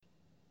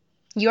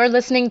You're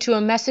listening to a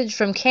message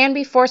from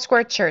Canby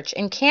Foursquare Church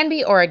in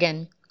Canby,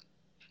 Oregon.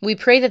 We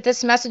pray that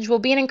this message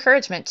will be an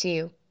encouragement to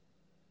you.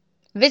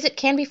 Visit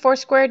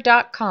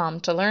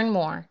canbyfoursquare.com to learn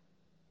more.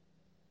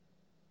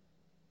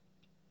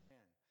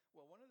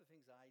 Well, one of the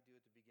things I do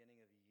at the beginning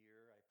of the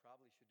year, I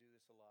probably should do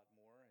this a lot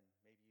more, and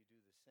maybe you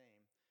do the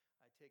same.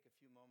 I take a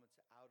few moments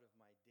out of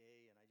my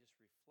day and I just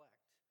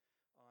reflect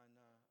on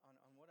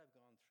what I've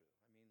gone through.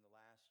 I mean, the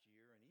last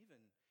year, and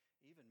even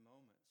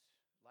moments,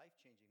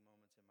 life-changing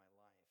moments in my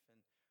life. And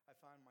I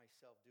find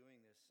myself doing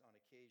this on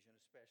occasion,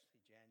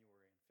 especially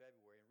January and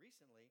February. And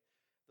recently,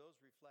 those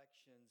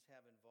reflections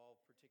have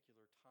involved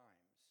particular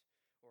times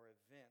or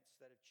events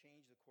that have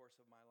changed the course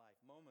of my life,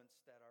 moments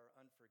that are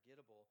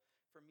unforgettable.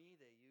 For me,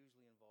 they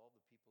usually involve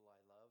the people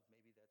I love.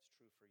 Maybe that's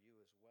true for you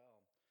as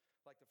well.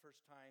 Like the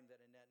first time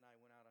that Annette and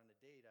I went out on a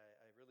date,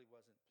 I really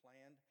wasn't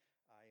planned.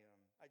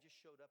 I just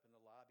showed up in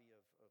the lobby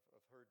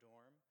of her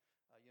dorm.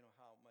 You know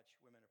how much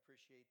women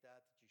appreciate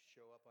that you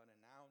show up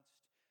unannounced.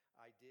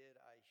 I did.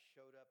 I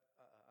showed up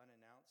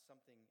unannounced,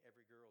 something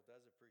every girl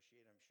does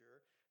appreciate, I'm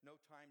sure.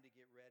 No time to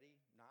get ready,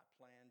 not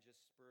planned,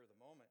 just spur of the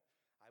moment.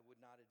 I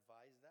would not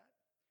advise that,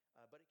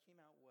 but it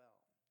came out well.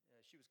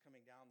 She was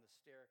coming down the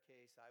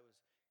staircase. I was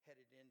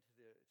headed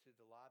into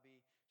the lobby.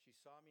 She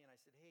saw me and I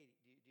said, "Hey,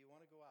 do you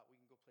want to go out? We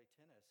can go play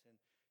tennis." And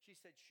she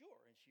said,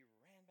 "Sure." And she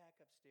ran back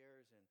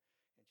upstairs and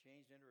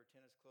changed into her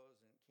tennis clothes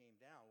and came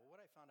down. Well,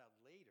 what I found out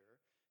later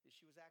is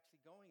she was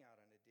actually going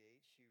out on a date.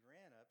 She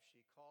ran up,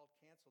 she called,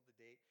 canceled the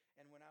date,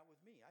 and went out with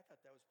me. I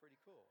thought that was pretty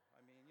cool.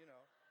 I mean,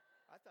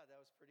 I thought that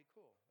was pretty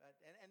cool.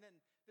 And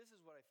then this is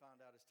what I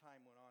found out as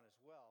time went on as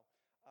well.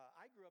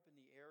 I grew up in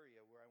the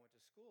area where I went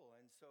to school,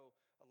 and so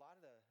a lot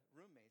of the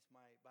roommates,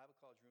 my Bible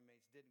college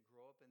roommates, didn't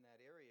grow up in that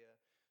area.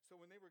 So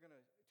when they were going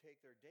to take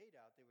their date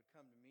out, they would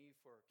come to me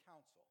for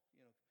counsel,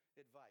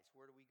 advice.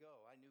 Where do we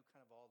go? I knew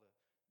kind of all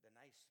the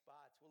nice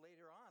spots. Well,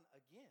 later on,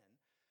 again,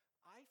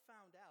 I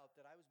found out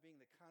that I was being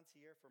the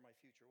concierge for my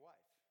future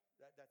wife.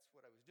 That's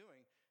what I was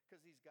doing because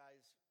these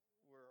guys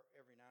were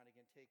every now and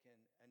again taking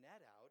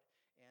Annette out.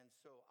 And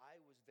so I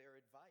was their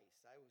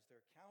advice, I was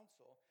their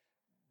counsel.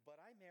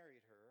 But I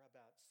married her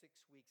about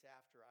 6 weeks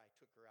after I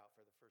took her out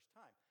for the first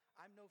time.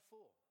 I'm no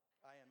fool.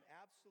 I am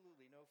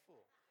absolutely no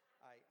fool.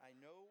 I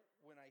know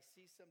when I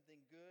see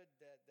something good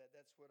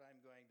that's what I'm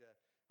going to,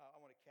 I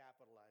want to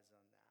capitalize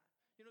on that.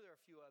 There are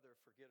a few other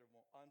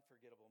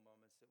unforgettable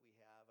moments that we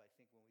have. I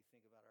think when we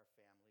think about our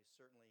families,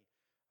 certainly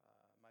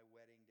my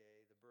wedding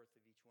day, the birth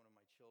of each one of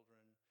my children,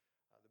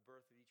 the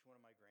birth of each one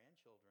of my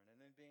grandchildren, and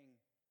then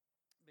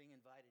being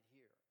invited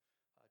here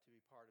to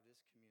be part of this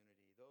community.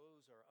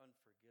 Those are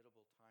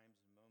unforgettable times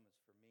and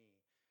moments for me.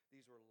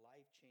 These were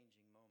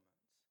life-changing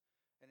moments.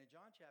 And in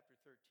John chapter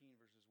 13,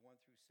 verses 1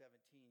 through 17,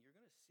 you're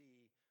going to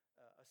see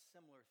a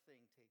similar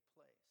thing take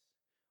place.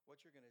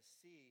 What you're going to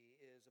see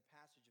is a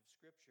passage of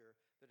Scripture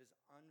that is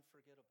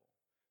unforgettable.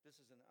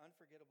 This is an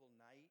unforgettable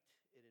night.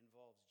 It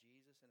involves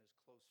Jesus and his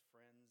close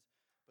friends.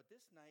 But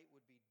this night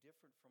would be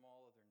different from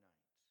all other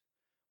nights.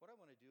 What I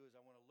want to do is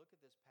I want to look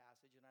at this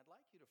passage, and I'd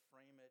like you to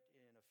frame it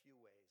in a few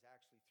ways,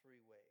 actually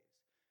three ways.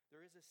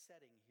 There is a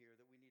setting here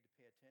that we need to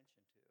pay attention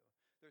to.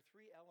 There are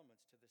three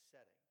elements to the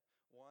setting.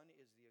 One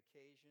is the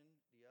occasion,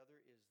 the other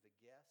is the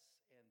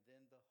guests, and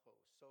then the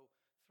host. So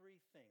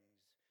three things: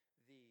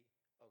 the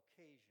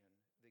occasion,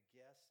 the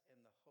guests,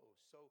 and the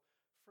host. So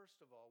first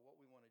of all, what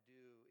we want to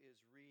do is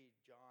read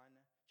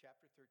John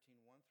chapter 13,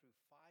 1 through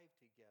 5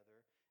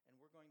 together, and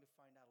we're going to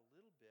find out a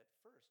little bit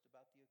first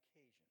about the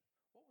occasion.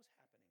 What was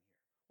happening here?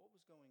 What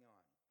was going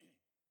on? It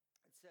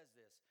says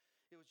this: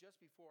 "It was just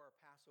before our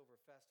Passover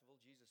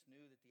festival. Jesus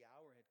knew that the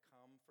hour had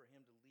come for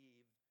him to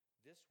leave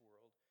this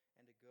world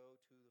and to go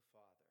to the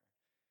Father.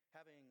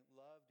 Having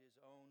loved his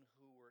own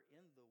who were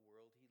in the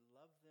world, he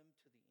loved them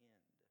to the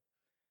end.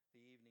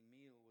 The evening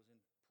meal was in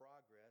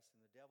progress,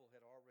 and the devil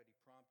had already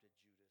prompted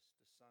Judas,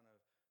 the son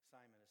of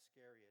Simon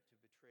Iscariot,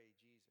 to betray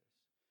Jesus.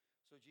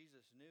 So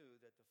Jesus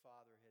knew that the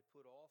Father had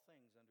put all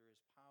things under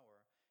his power,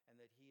 and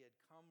that he had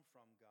come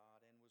from God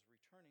and was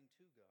returning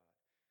to God.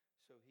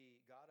 So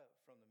he got up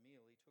from the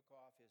meal, he took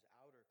off his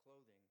outer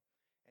clothing,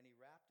 and he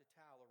wrapped a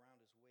towel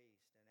around his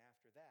waist. And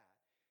after that,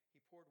 he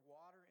poured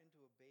water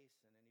into a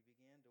basin, and he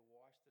began to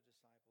wash the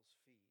disciples'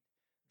 feet,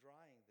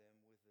 drying them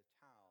with the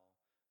towel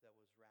that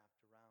was wrapped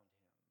around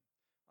him."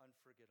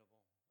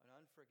 Unforgettable. An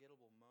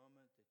unforgettable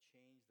moment that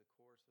changed the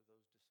course of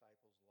those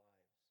disciples'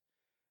 lives.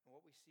 And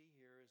what we see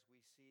here is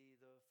we see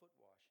the foot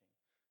washing,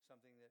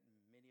 something that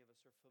many of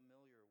us are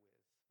familiar with.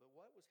 But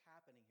what was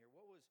happening here?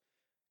 What was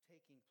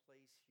taking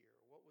place here?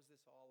 What was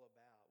this all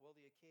about? Well,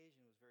 the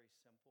occasion was very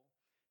simple.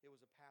 It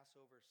was a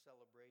Passover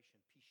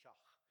celebration.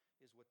 Pesach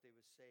is what they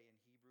would say in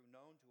Hebrew,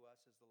 known to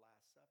us as the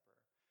Last Supper.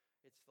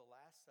 It's the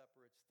Last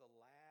Supper. It's the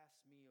last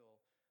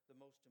meal, the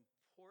most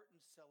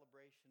important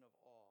celebration of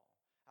all.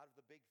 Out of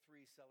the big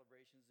three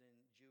celebrations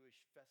in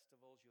Jewish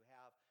festivals, you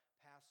have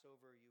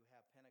Passover, you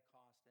have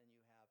Pentecost, and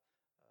you have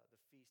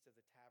the Feast of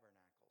the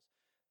Tabernacles.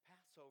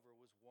 Passover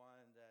was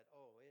one that,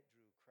 it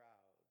drew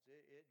crowds.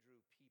 It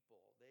drew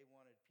people.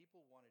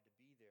 People wanted to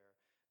be there.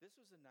 This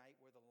was a night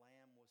where the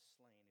lamb was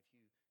slain. If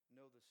you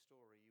know the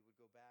story, you would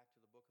go back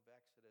to the book of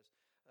Exodus.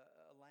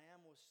 A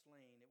lamb was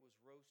slain, it was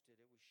roasted,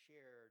 it was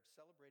shared,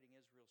 celebrating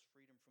Israel's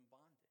freedom from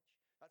bondage.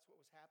 That's what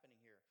was happening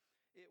here.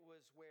 It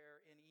was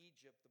where in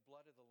Egypt the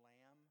blood of the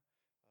lamb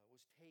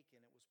was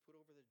taken, it was put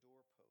over the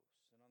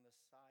doorposts and on the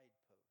side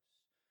posts.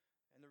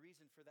 And the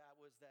reason for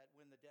that was that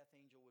when the death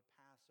angel would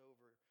pass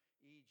over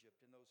Egypt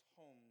in those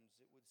homes,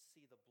 it would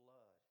see the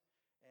blood.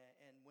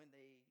 And when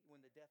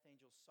the death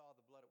angel saw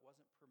the blood, it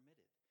wasn't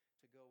permitted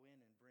to go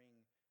in and bring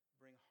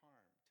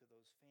harm to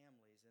those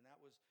families. And that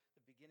was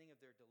the beginning of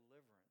their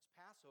deliverance.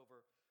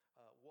 Passover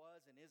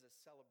was and is a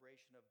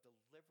celebration of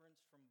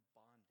deliverance from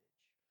bondage.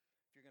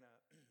 If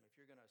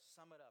you're gonna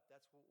sum it up,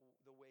 that's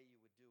the way you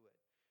would do it.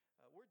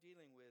 We're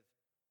dealing with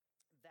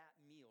that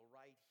meal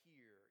right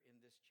here in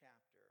this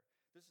chapter.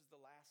 This is the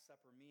Last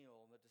Supper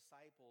meal, and the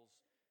disciples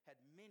had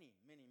many,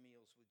 many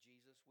meals with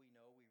Jesus. We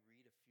know, we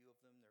read a few of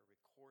them, they're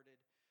recorded.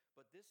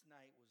 But this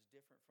night was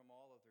different from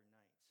all other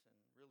nights, and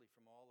really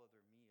from all other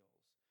meals.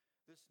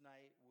 This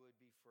night would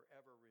be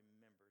forever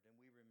remembered, and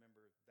we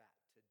remember that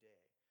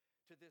today.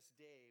 To this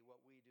day,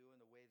 what we do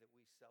and the way that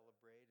we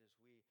celebrate is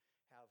we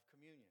have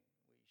communion.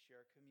 We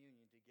share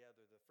communion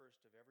together the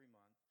first of every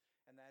month,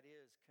 and that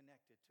is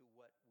connected to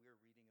what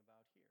we're reading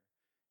about here.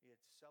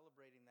 It's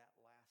celebrating that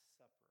Last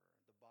Supper,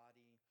 the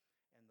body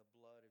and the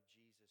blood of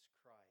Jesus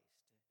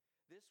Christ.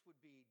 This would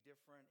be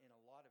different in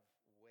a lot of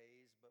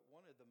ways, but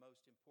one of the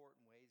most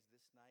important ways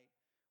this night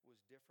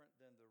was different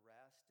than the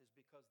rest is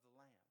because the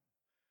lamb,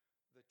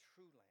 the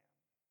true lamb,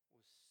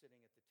 was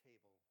sitting at the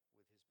table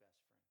with his best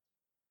friend.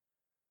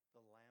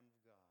 The Lamb of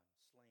God,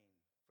 slain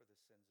for the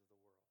sins of the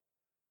world.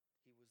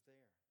 He was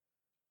there.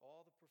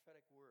 All the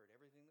prophetic word,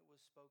 everything that was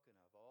spoken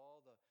of,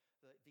 all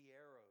the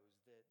arrows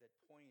that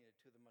pointed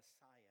to the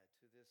Messiah,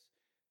 to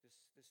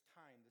this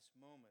time, this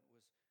moment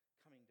was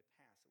coming to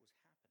pass. It was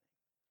happening.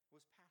 It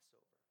was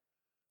Passover.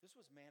 This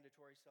was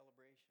mandatory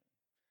celebration.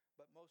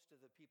 But most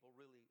of the people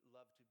really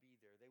loved to be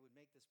there. They would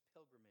make this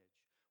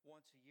pilgrimage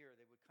once a year.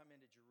 They would come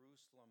into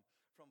Jerusalem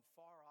from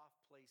far off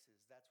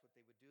places. That's what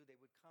they would do. They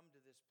would come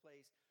to this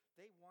place.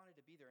 They wanted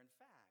to be there. In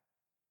fact,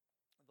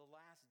 the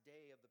last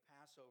day of the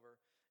Passover,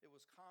 it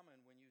was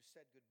common when you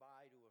said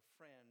goodbye to a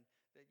friend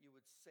that you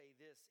would say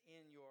this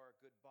in your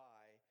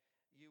goodbye.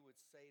 You would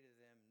say to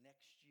them,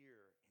 next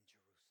year in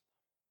Jerusalem.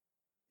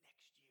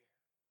 Next year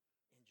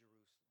in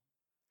Jerusalem.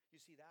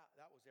 You see,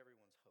 that was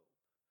everyone's hope.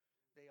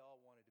 They all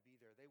wanted to be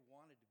there. They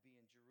wanted to be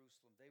in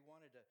Jerusalem. They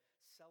wanted to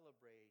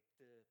celebrate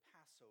the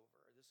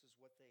Passover. This is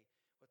what they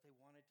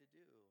wanted to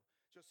do.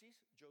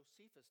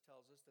 Josephus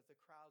tells us that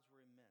the crowds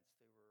were immense.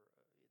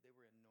 They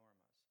were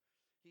enormous.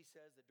 He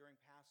says that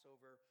during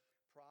Passover,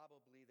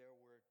 probably there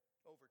were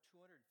over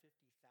 250,000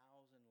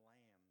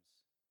 lambs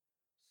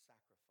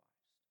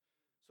sacrificed.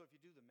 So if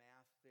you do the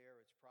math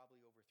there, it's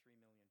probably over 3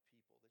 million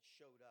people that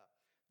showed up.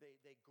 They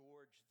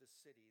gorged the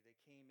city. They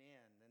came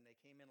in, and they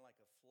came in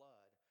like a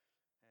flood.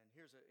 And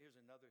here's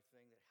another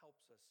thing that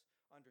helps us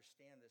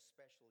understand this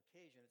special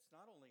occasion. It's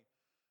not only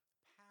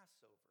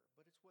Passover,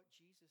 but it's what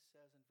Jesus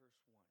says in verse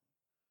 1.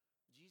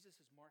 Jesus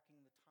is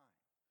marking the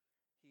time.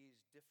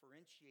 He's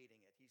differentiating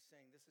it. He's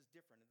saying this is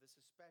different and this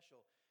is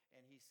special.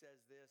 And he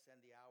says this,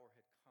 and the hour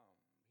had come.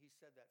 He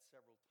said that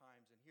several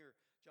times. And here,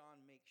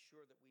 John makes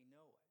sure that we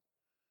know it.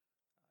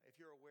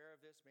 If you're aware of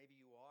this, maybe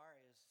you are,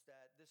 is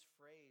that this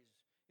phrase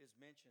is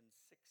mentioned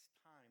 6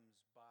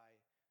 times by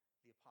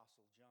the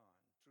Apostle John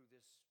through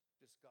this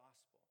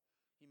gospel.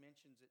 He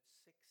mentions it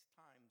 6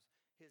 times.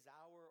 His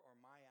hour or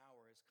my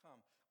hour has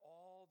come.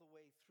 All the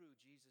way through,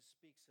 Jesus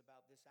speaks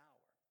about this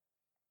hour.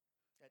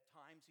 At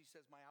times, he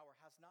says, my hour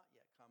has not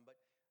yet come, but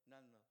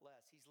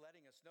nonetheless, he's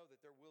letting us know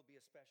that there will be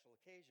a special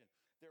occasion.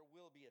 There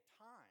will be a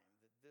time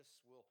that this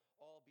will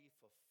all be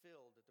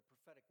fulfilled, that the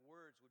prophetic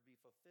words would be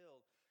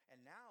fulfilled.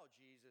 And now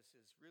Jesus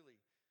is really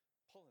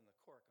pulling the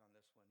cork on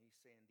this one. He's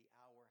saying the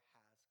hour has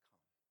come.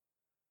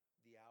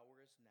 The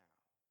hour is now.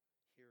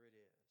 Here it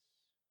is.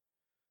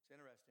 It's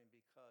interesting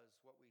because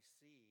what we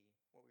see,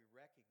 what we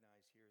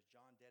recognize here is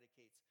John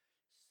dedicates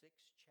 6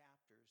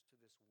 chapters to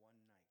this one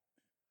night.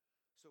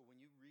 So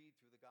when you read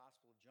through the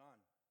Gospel of John,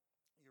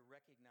 you're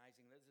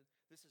recognizing that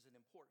this is an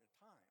important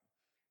time.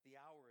 The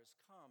hour has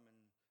come,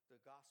 and the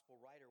gospel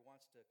writer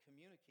wants to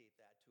communicate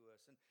that to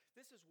us. And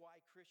this is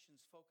why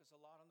Christians focus a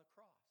lot on the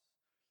cross.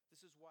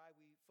 This is why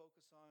we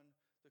focus on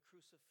the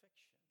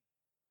crucifixion.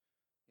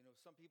 You know,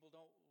 some people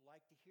don't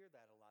like to hear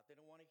that a lot. They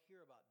don't want to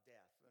hear about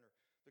death or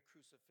the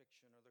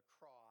crucifixion or the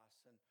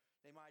cross. And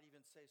they might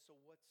even say, so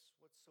what's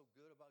so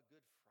good about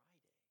Good Friday?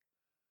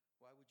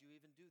 Why would you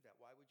even do that?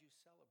 Why would you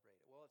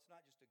celebrate it? Well, it's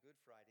not just a Good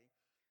Friday.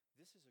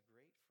 This is a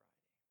great Friday.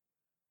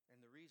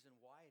 And the reason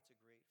why it's a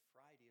great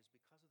Friday is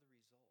because of the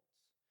results.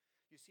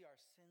 You see,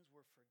 our sins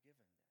were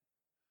forgiven then.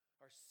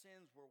 Our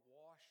sins were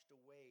washed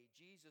away.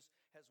 Jesus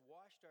has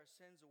washed our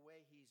sins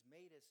away. He's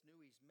made us new.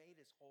 He's made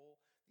us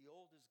whole. The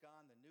old is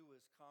gone. The new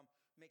has come.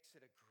 Makes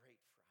it a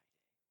great Friday.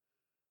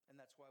 And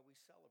that's why we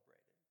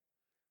celebrate it.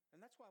 And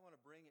that's why I want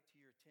to bring it to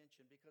your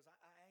attention, because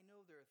I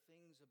know there are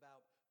things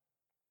about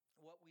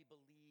what we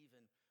believe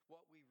and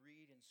what we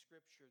read in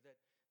Scripture that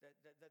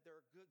there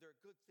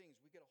are good things.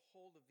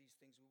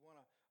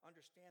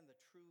 understand the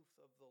truth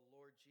of the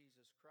Lord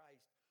Jesus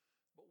Christ.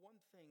 But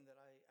one thing that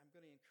I'm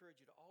going to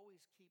encourage you to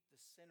always keep the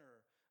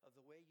center of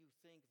the way you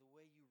think, the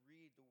way you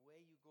read, the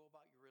way you go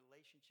about your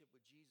relationship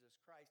with Jesus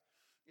Christ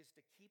is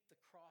to keep the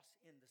cross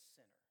in the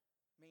center.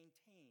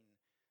 Maintain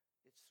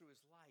it's through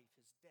his life,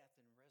 his death,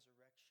 and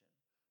resurrection.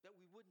 That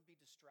we wouldn't be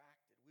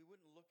distracted. We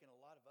wouldn't look in a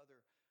lot of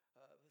other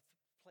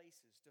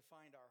places to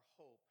find our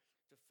hope,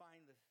 to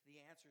find the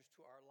answers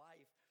to our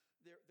life.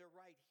 They're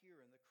right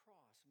here in the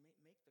cross.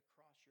 Make the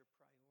cross your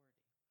priority.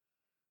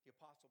 The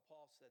Apostle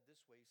Paul said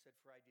this way, he said,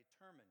 "For I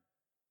determined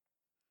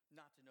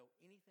not to know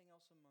anything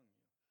else among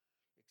you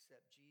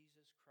except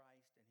Jesus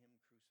Christ and him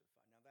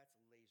crucified." Now that's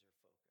laser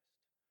focused.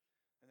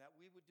 And that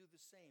we would do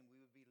the same. We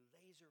would be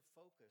laser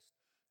focused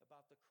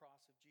about the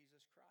cross of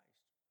Jesus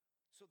Christ.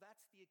 So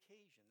that's the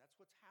occasion. That's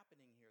what's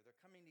happening here.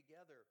 They're coming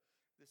together.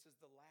 This is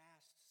the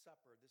Last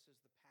Supper. This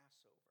is the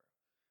Passover.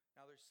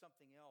 Now there's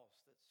something else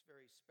that's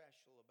very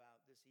special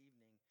about this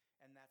evening,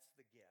 and that's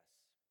the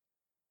guests.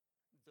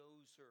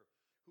 Those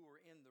who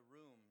are in the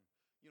room.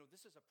 You know,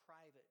 this is a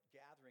private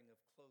gathering of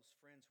close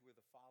friends who are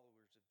the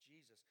followers of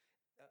Jesus.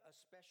 A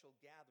special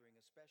gathering,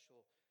 a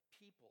special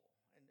people.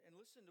 And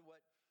listen to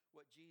what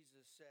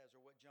Jesus says, or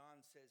what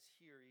John says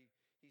here.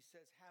 He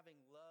says, having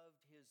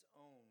loved his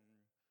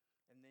own.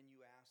 And then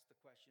you ask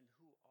the question,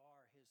 who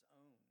are his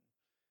own?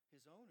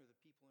 His own are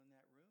the people in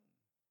that room.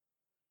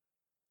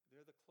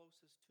 They're the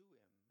closest to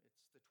him.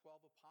 It's the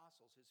 12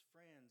 apostles, his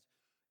friends.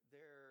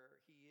 There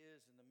he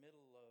is in the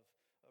middle of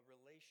a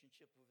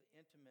relationship of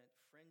intimate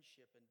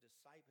friendship and his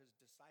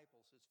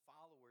disciples, his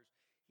followers.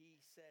 He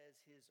says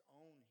his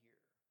own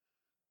here.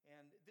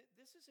 And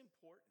this is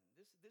important.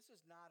 This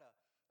is not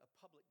a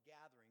public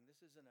gathering.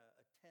 This isn't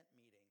a tent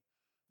meeting.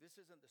 This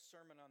isn't the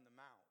Sermon on the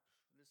Mount.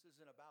 This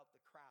isn't about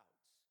the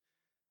crowds.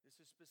 This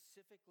is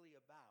specifically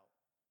about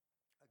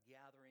a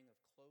gathering of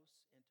close,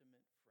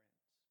 intimate friends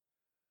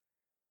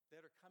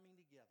that are coming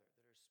together,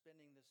 that are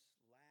spending this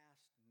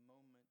last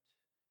moment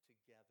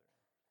together.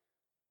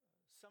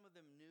 Some of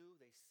them knew,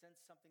 they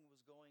sensed something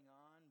was going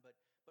on, but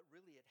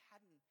really it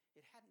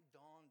hadn't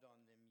dawned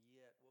on them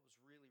yet what was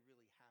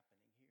really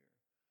happening here.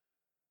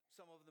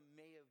 Some of them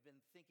may have been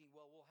thinking,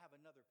 well, we'll have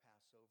another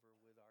Passover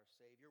with our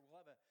Savior.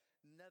 We'll have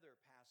another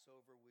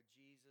Passover with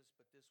Jesus,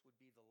 but this would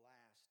be the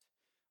last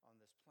on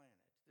this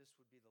planet. This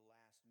would be the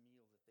last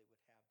meal that they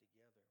would have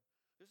together.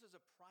 This is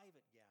a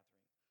private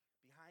gathering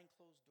behind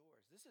closed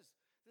doors. This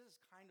is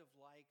kind of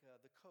like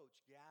the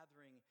coach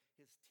gathering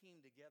his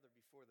team together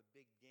before the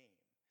big game.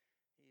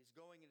 He's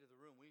going into the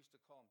room. We used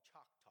to call them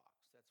chalk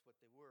talks. That's what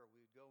they were. We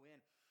would go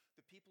in.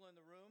 The people in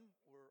the room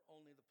were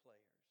only the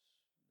players.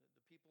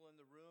 The people in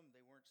the room,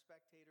 they weren't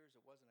spectators.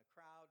 It wasn't a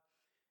crowd.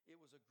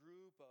 It was a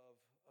group of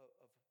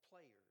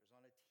players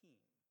on a team.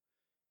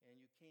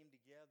 And you came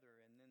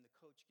together, and then the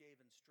coach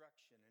gave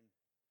instruction and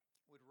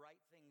would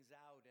write things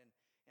out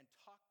and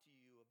talk to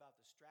you about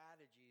the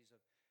strategies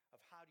of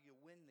how do you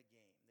win the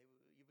game.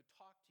 He would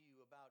talk to you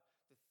about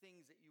the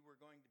things that you were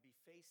going to be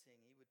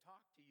facing. He would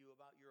talk to you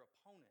about your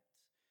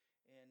opponents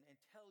and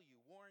tell you,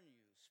 warn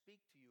you,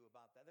 speak to you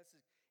about that. That's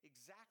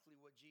exactly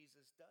what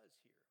Jesus does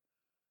here.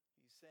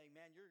 He's saying,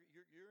 man,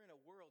 you're in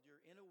a world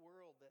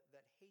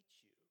that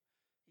hates you.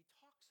 He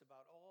talks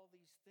about all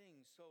these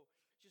things. So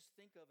just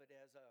think of it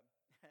as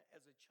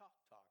a chalk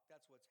talk.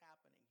 That's what's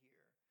happening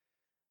here.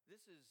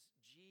 This is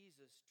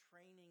Jesus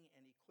training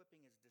and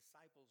equipping his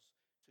disciples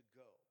to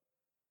go.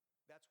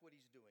 That's what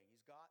he's doing.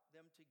 He's got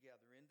them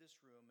together in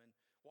this room. And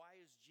why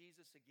is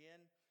Jesus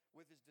again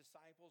with his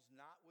disciples,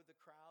 not with the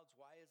crowds?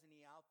 Why isn't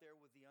he out there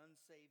with the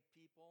unsaved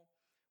people?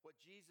 What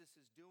Jesus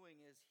is doing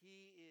is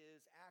he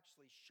is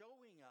actually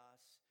showing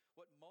us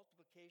what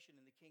multiplication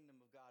in the kingdom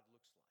of God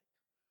looks like.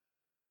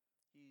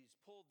 He's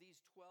pulled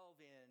these 12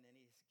 in and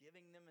he's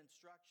giving them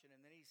instruction. And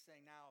then he's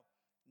saying, now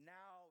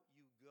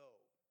you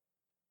go.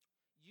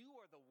 You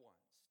are the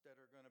ones that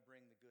are going to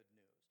bring the good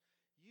news.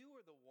 You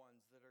are the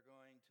ones that are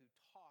going to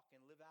talk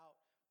and live out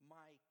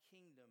my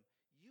kingdom.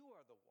 You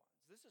are the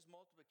ones. This is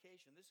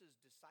multiplication. This is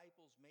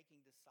disciples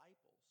making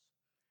disciples.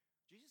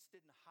 Jesus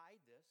didn't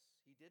hide this.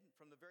 He didn't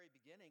from the very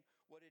beginning.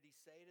 What did he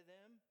say to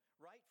them?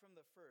 Right from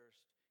the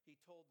first, he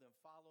told them,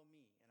 follow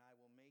me and I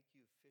will make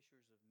you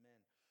fishers of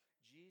men.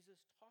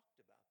 Jesus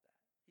talked about that.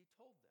 He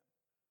told them.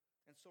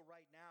 And so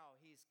right now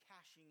he's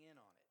cashing in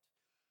on it.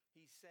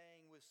 He's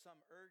saying with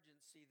some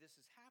urgency, this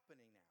is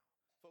happening now.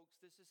 Folks,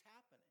 this is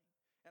happening.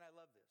 And I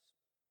love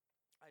this.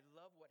 I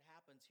love what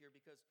happens here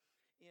because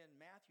in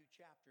Matthew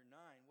chapter 9,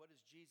 what does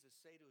Jesus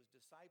say to his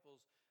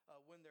disciples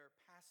when they're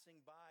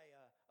passing by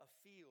a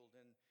field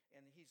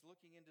and he's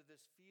looking into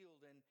this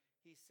field and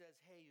he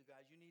says, hey, you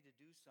guys, you need to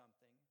do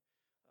something.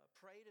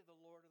 Pray to the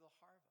Lord of the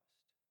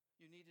harvest.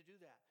 You need to do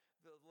that.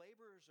 The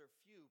laborers are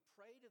few.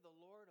 Pray to the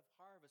Lord of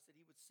harvest that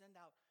he would send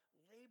out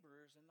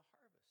laborers in the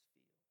harvest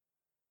field.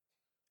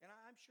 And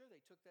I'm sure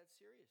they took that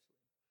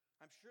seriously.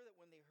 I'm sure that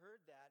when they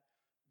heard that,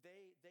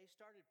 they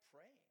started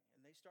praying,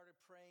 and they started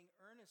praying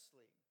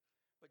earnestly.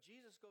 But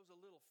Jesus goes a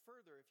little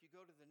further. If you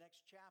go to the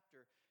next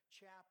chapter,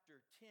 chapter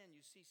 10,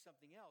 you see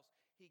something else.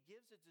 He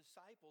gives the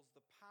disciples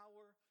the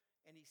power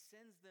and he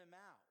sends them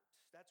out.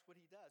 That's what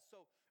he does.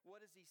 So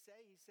what does he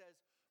say? He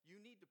says, you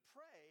need to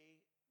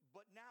pray,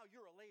 but now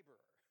you're a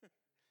laborer.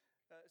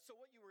 So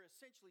what you were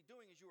essentially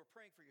doing is you were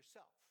praying for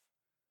yourself.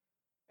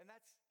 And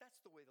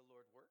that's the way the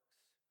Lord works.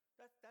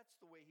 That's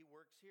the way he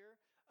works here.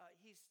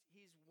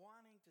 He's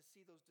wanting to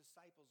see those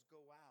disciples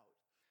go out.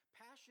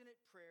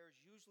 Passionate prayers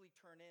usually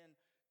turn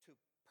into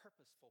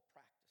purposeful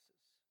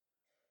practices.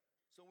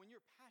 So when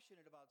you're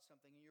passionate about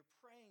something and you're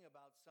praying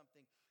about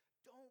something,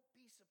 don't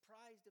be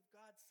surprised if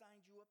God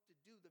signed you up to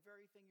do the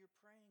very thing you're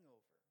praying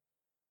over.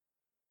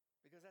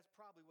 Because that's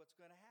probably what's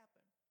going to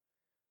happen.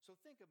 So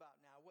think about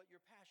now what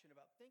you're passionate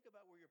about. Think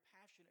about where your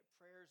passionate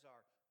prayers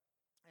are.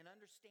 And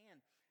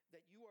understand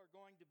that you are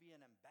going to be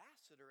an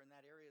ambassador in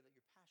that area that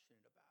you're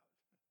passionate about.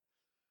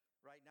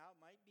 Right now, it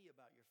might be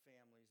about your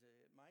families.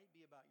 It might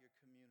be about your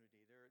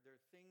community. There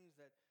are things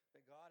that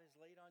God has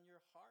laid on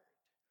your heart.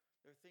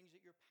 There are things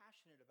that you're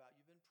passionate about,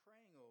 you've been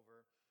praying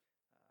over.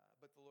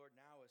 But the Lord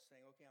now is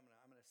saying, okay, I'm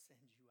going to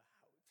send you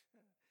out.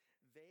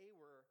 They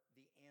were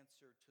the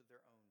answer to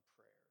their own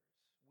prayers.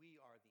 We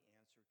are the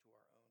answer to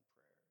our own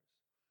prayers.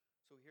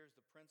 So here's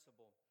the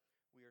principle.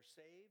 We are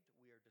saved,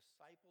 we are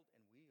discipled,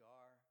 and we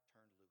are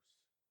turned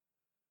loose.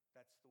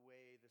 That's the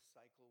way the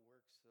cycle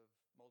works of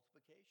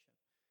multiplication.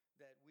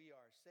 That we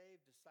are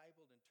saved,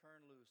 discipled, and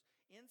turned loose.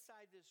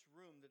 Inside this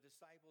room, the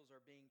disciples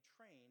are being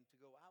trained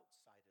to go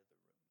outside of the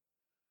room.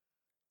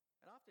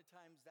 And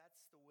oftentimes,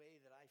 that's the way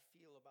that I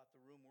feel about the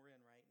room we're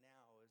in right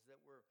now, is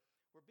that we're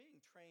being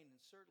trained,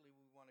 and certainly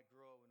we want to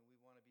grow, and we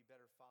want to be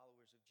better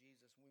followers of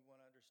Jesus, and we want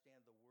to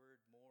understand the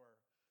Word more.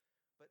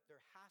 But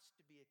there has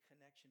to be a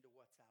connection to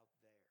what's out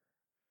there.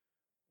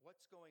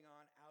 What's going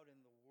on out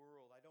in the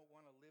world? I don't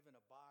want to live in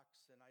a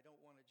box, and I don't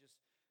want to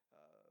just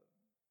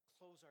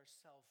close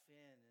ourselves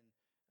in and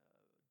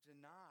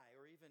deny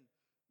or even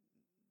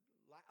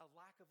a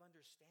lack of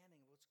understanding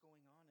of what's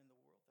going on in the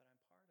world that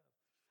I'm part of.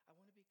 I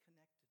want to be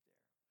connected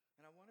there.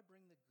 And I want to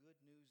bring the good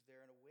news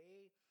there in a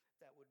way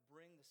that would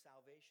bring the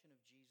salvation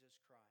of Jesus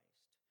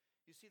Christ.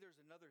 You see,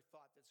 there's another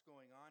thought that's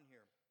going on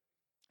here,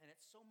 and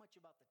it's so much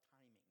about the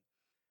timing.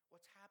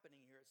 What's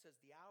happening here? It says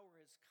the hour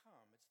has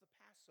come. It's the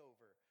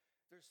Passover.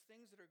 There's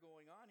things that are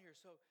going on here.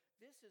 So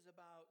this is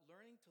about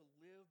learning to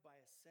live by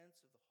a sense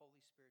of the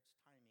Holy Spirit's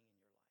timing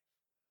in your life,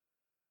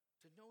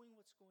 to knowing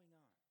what's going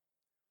on.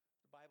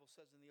 The Bible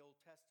says in the Old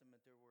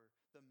Testament there were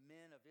the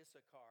men of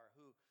Issachar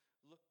who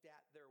looked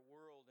at their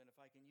world, and if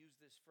I can use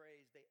this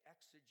phrase, they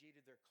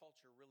exegeted their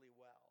culture really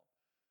well.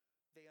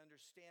 They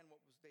understood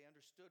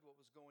what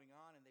was going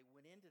on, and they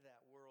went into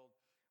that world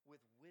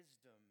with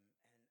wisdom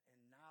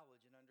and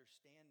knowledge and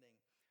understanding.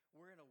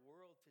 We're in a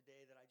world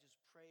today that I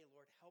just pray,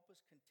 Lord, help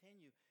us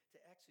continue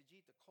to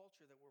exegete the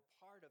culture that we're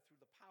part of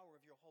through the power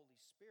of your Holy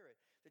Spirit,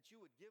 that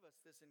you would give us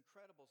this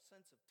incredible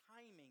sense of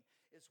timing,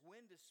 is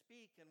when to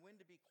speak and when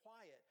to be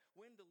quiet,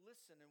 when to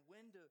listen and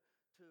when to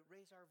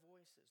raise our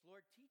voices.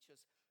 Lord, teach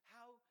us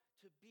how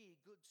to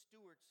be good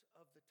stewards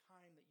of the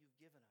time that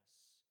you've given us.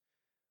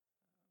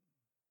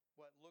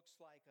 What looks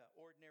like an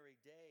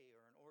ordinary day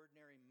or an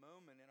ordinary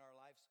moment in our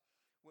lives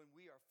when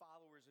we are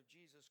followers of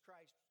Jesus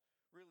Christ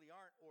really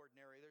aren't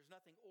ordinary. There's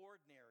nothing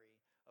ordinary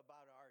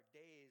about our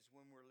days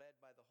when we're led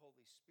by the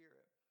Holy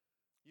Spirit.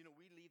 You know,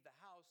 we leave the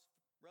house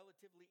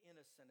relatively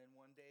innocent, and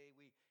one day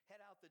we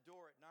head out the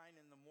door at 9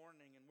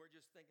 a.m, and we're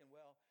just thinking,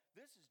 well,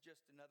 this is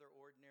just another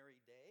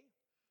ordinary day.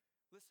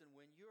 Listen,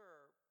 when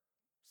you're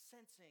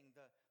sensing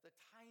the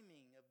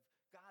timing of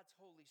God's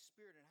Holy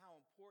Spirit and how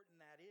important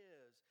that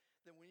is,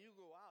 then when you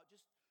go out,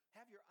 just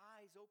have your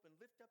eyes open,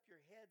 lift up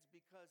your heads,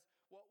 because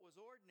what was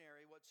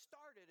ordinary, what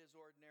started as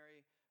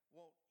ordinary,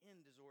 won't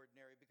end as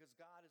ordinary, because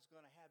God is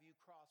going to have you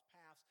cross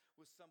paths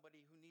with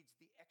somebody who needs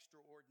the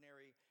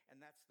extraordinary, and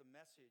that's the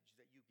message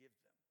that you give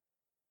them.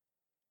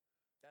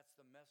 That's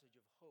the message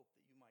of hope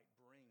that you might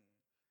bring.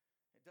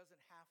 It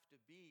doesn't have to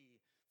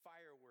be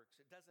fireworks.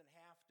 It doesn't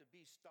have to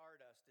be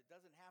stardust. It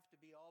doesn't have to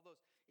be all those.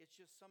 It's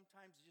just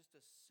sometimes just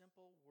a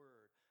simple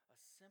word, a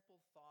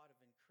simple thought of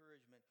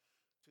encouragement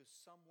to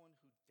someone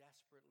who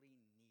desperately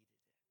needed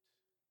it.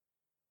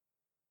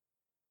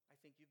 I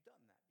think you've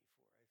done that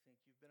before. I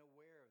think you've been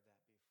aware of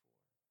that before.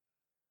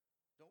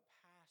 Don't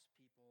pass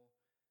people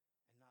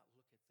and not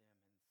look at them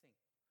and think,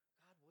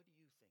 God, what do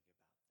you think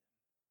about them?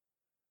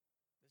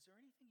 Is there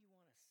anything you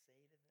want to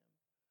say to them?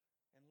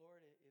 And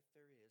Lord, if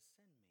there is,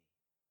 send me.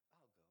 I'll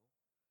go.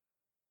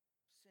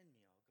 Send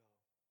me, I'll go.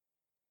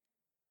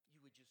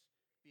 You would just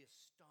be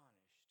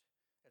astonished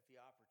at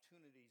the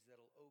opportunities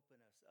that'll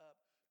open us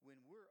up when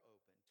we're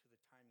open to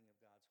the timing of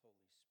God's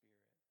Holy Spirit.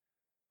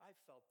 I've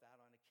felt that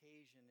on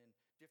occasion in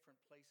different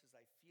places.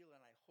 I feel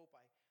and I hope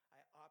I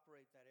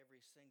operate that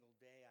every single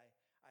day.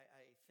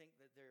 I think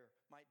that there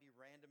might be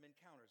random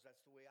encounters.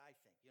 That's the way I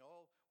think. You know,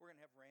 oh, we're going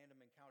to have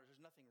random encounters.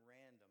 There's nothing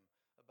random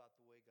about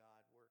the way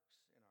God works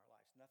in our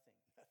lives.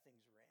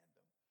 Nothing's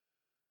random.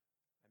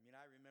 I mean,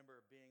 I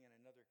remember being in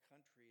another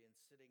country and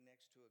sitting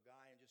next to a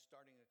guy and just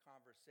starting a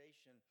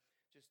conversation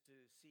just to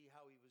see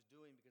how he was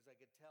doing, because I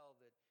could tell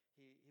that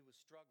he was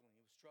struggling.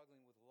 He was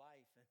struggling with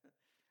life. And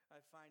I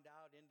find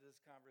out into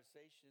this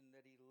conversation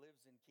that he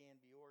lives in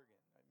Canby,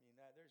 Oregon. I mean,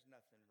 there's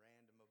nothing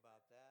random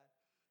about that.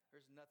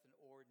 There's nothing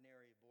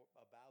ordinary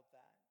about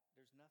that.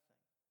 There's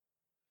nothing.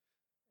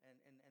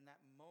 And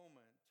that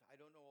moment, I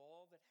don't know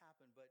all that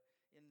happened, but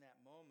in that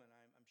moment,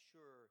 I'm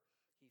sure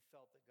he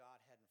felt that God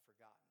hadn't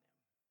forgotten him.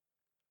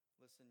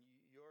 Listen,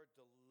 your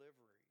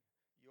delivery,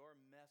 your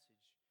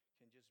message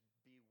can just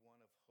be one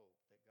of hope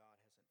that God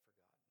hasn't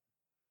forgotten.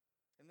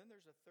 And then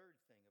there's a third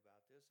thing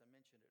about this. I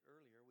mentioned it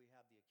earlier. We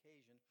have the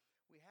occasion,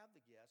 we have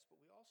the guest,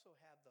 but we also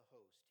have the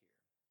host here.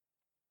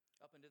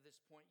 Up until this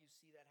point, you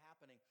see that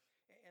happening.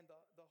 And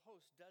the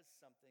host does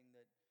something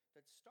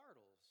that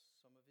startles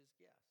some of his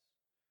guests.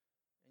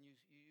 And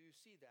you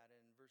see that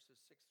in verses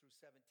 6 through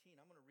 17.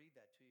 I'm going to read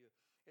that to you.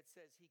 It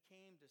says, he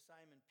came to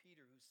Simon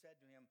Peter, who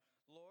said to him,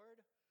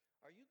 Lord,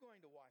 are you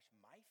going to wash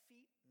my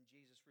feet? And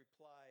Jesus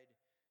replied,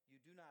 you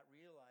do not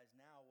realize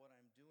now what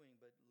I'm doing,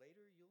 but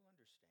later you'll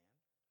understand.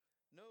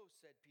 No,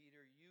 said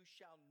Peter, you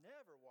shall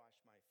never wash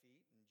my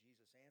feet. And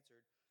Jesus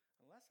answered,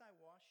 unless I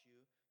wash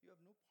you, you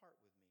have no part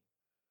with me.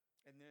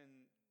 And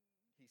then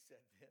he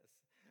said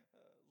this,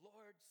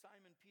 Lord,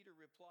 Simon Peter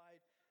replied,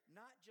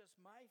 not just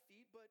my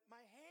feet, but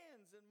my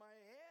hands and my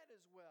head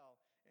as well.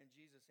 And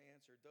Jesus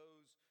answered,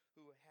 those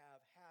who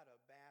have had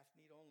a bath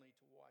need only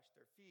to wash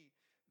their feet.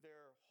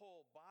 Their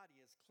whole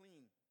body is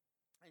clean.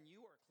 And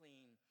you are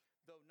clean,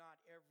 though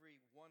not every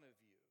one of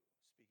you.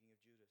 Speaking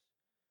of Judas.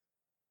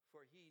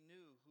 For he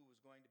knew who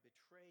was going to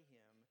betray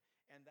him,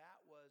 and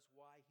that was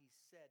why he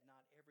said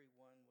not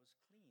everyone was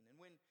clean. And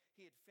when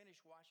he had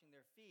finished washing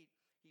their feet,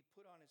 he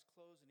put on his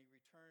clothes and he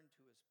returned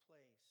to his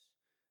place.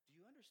 Do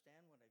you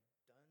understand what I've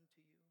done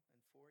to you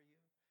and for you?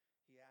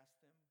 He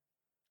asked them.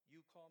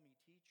 You call me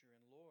teacher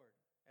and Lord,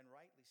 and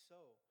rightly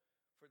so,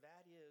 for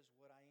that is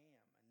what I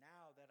am. And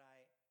now that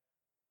I,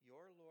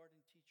 your Lord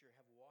and teacher,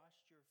 have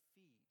washed your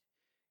feet,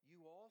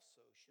 you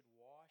also should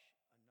wash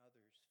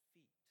another's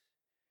feet.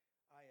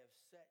 I have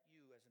set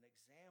you as an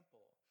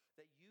example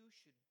that you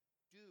should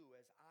do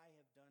as I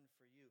have done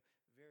for you.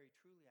 Very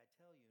truly, I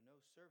tell you, no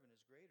servant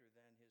is greater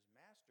than his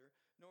master,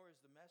 nor is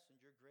the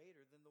messenger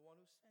greater than the one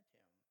who sent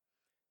him.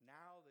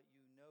 Now that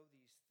you know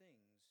these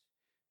things,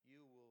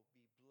 you will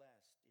be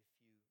blessed if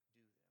you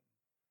do them.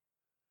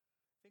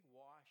 I think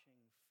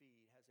washing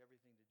feet has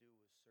everything to do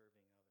with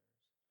serving others.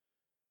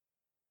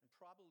 And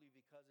probably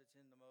because it's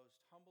in the most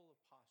humble of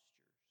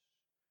postures.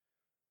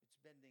 It's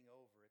bending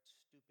over, it's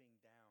stooping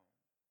down.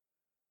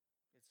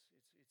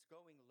 It's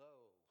going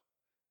low.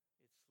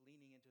 It's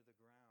leaning into the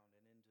ground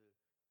and into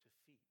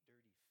feet,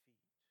 dirty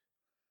feet.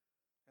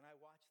 And I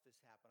watched this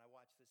happen. I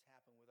watched this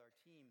happen with our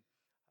team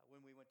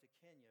when we went to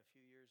Kenya a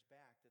few years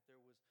back, that there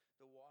was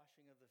the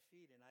washing of the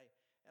feet. And I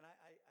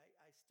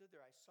stood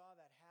there. I saw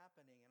that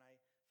happening, and I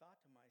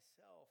thought to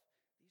myself,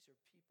 these are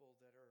people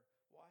that are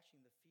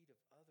washing the feet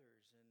of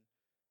others. And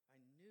I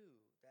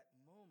knew that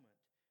moment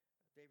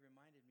they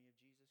reminded me of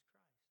Jesus Christ.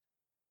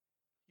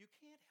 You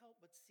can't help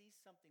but see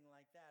something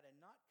like that and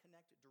not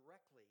connect it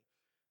directly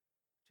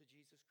to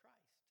Jesus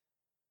Christ.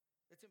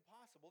 It's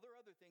impossible. There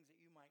are other things that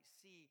you might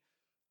see,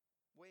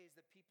 ways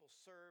that people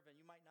serve, and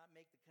you might not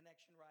make the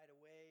connection right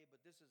away,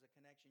 but this is a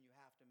connection you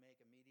have to make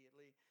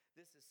immediately.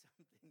 This is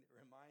something that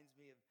reminds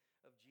me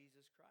of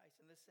Jesus Christ.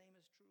 And the same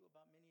is true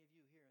about many of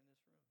you here in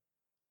this room.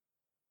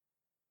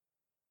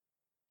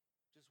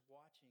 Just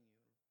watching you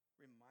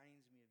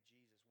reminds me of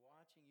Jesus.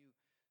 Watching you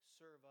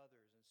serve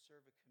others and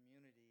serve a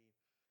community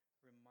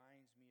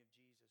reminds me of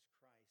Jesus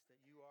Christ,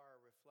 that you are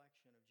a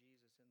reflection of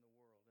Jesus in the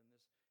world. In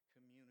this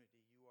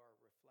community, you are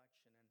a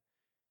reflection,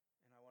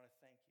 and I want to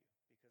thank you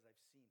because I've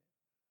seen it.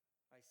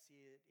 I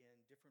see it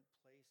in different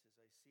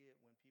places. I see it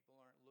when people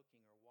aren't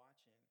looking or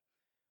watching.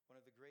 One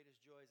of the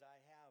greatest joys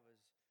I have is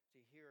to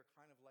hear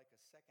kind of like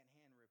a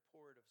secondhand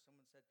report of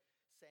someone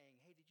saying,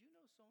 hey, did you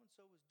know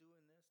so-and-so was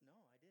doing this? No,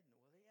 I didn't.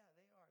 Well, yeah,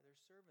 they are.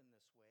 They're serving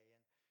this way,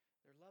 and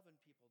they're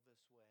loving people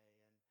this way.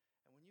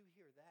 And when you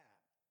hear that,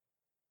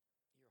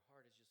 your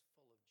heart is just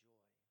full of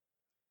joy.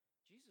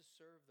 Jesus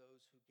served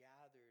those who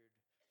gathered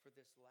for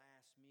this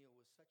last meal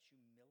with such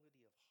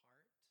humility of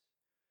heart.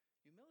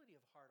 Humility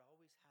of heart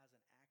always has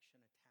an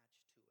action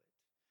attached to it.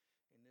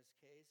 In this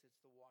case,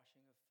 it's the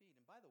washing of feet.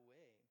 And by the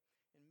way,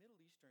 in Middle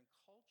Eastern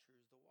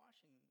cultures, the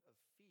washing of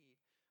feet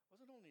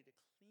wasn't only to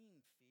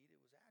clean feet,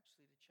 it was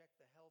actually to check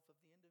the health of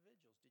the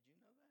individuals. Did you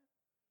know that?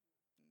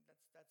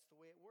 That's the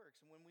way it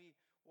works. And when we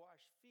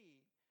wash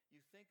feet, you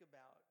think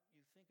about,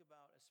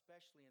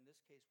 especially in this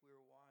case, we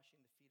were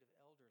washing the feet of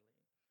elderly.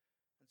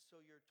 And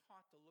so you're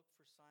taught to look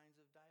for signs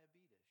of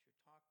diabetes. You're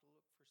taught to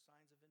look for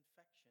signs of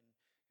infection.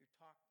 You're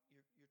taught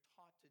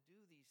to do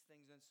these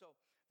things. And so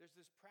there's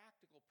this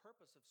practical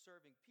purpose of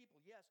serving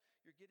people. Yes,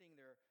 you're getting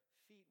their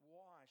feet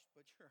washed,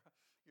 but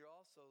you're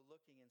also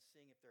looking and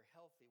seeing if they're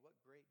healthy. What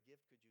great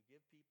gift could you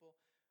give people?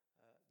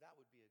 That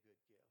would be a good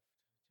gift,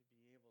 to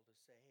be able to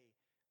say, hey,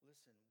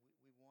 listen,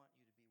 we want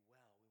you to be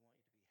well. We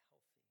want you to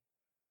be healthy.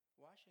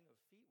 Washing of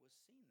feet was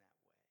seen that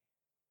way.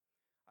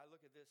 I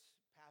look at this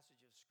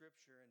passage of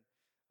Scripture, and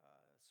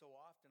so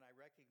often I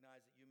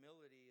recognize that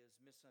humility is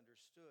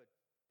misunderstood.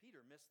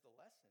 Peter missed the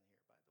lesson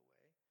here, by the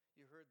way.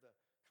 You heard the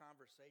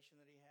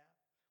conversation that he had.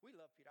 We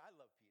love Peter. I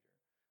love Peter.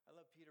 I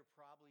love Peter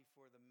probably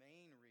for the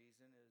main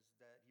reason is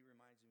that he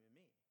reminds me of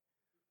me.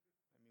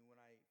 I mean,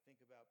 when I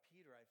think about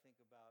Peter, I think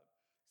about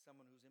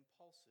someone who's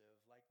impulsive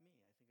like me.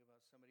 I think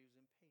about somebody who's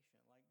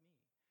impatient like me.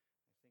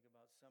 I think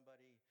about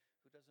somebody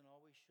who doesn't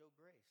always show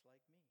grace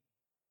like me.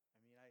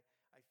 I mean,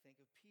 I think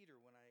of Peter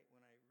when I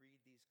read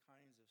these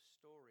kinds of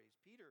stories.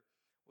 Peter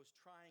was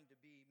trying to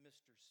be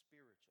Mr.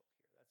 Spiritual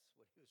here. That's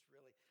what he was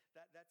really,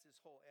 that's his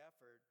whole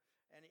effort.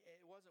 And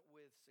it wasn't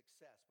with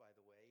success, by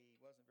the way. He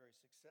wasn't very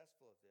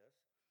successful at this.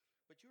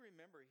 But you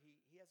remember,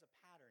 he has a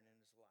pattern in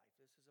his life.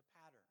 This is a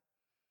pattern.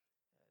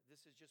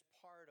 This is just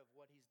part of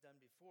what he's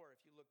done before. If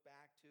you look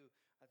back to,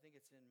 I think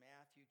it's in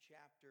Matthew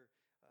chapter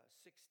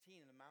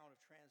 16, the Mount of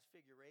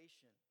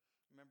Transfiguration.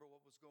 Remember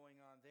what was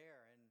going on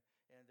there. And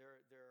there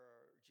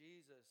are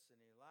Jesus and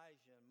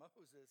Elijah and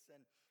Moses.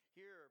 And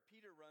here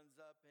Peter runs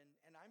up and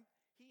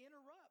he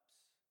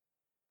interrupts.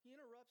 He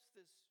interrupts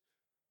this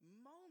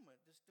moment,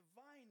 this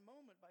divine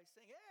moment by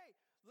saying, hey,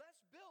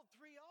 let's build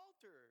 3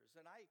 altars.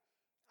 And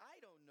I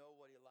don't know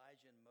what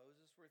Elijah and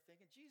Moses were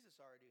thinking. Jesus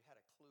already had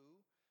a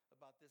clue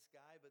about this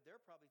guy, but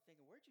they're probably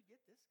thinking, where'd you get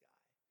this guy?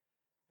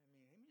 I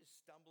mean, him just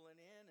stumbling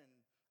in and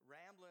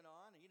rambling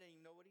on, and he doesn't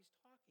even know what he's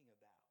talking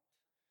about.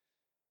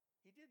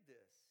 He did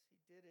this. He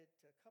did it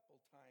a couple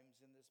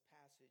times in this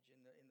passage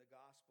in the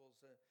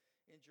Gospels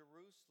in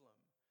Jerusalem.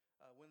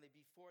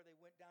 Before they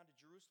went down to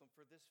Jerusalem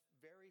for this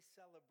very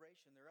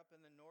celebration. They're up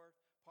in the north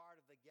part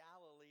of the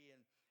Galilee,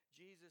 and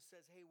Jesus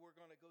says, hey, we're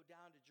going to go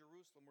down to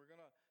Jerusalem. We're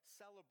going to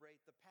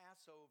celebrate the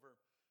Passover.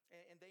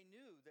 And they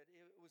knew that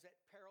it was at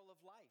peril of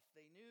life.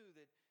 They knew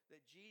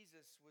that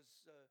Jesus was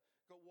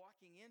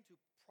walking into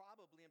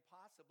probably and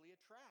possibly a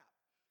trap.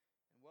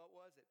 And what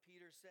was it?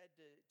 Peter said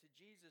to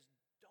Jesus,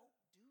 don't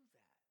do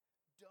that.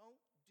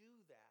 Don't do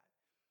that.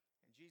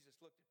 And Jesus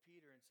looked at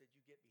Peter and said,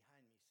 you get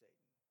behind me,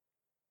 Satan.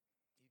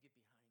 You get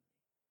behind me.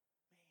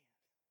 Man,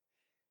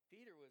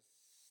 Peter was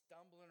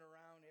stumbling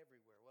around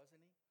everywhere,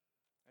 wasn't he?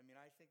 I mean,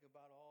 I think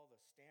about all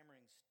the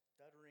stammering,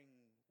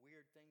 stuttering,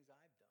 weird things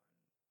I've done.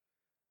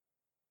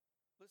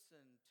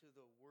 Listen to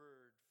the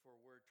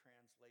word-for-word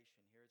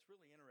translation here. It's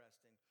really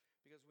interesting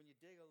because when you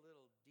dig a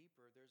little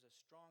deeper, there's a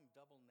strong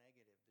double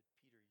negative that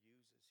Peter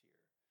uses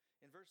here.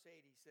 In verse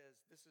 8, he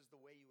says, this is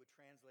the way you would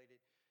translate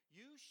it.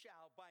 You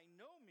shall by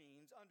no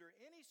means, under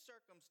any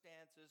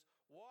circumstances,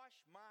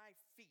 wash my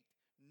feet.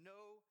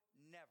 No,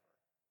 never.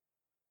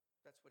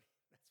 That's what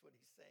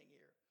he's saying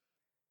here.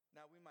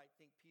 Now, we might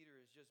think Peter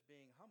is just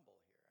being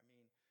humble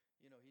here.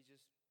 I mean, he's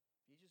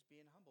just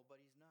being humble, but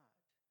he's not.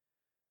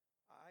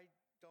 I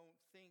don't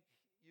think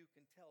you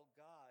can tell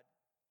God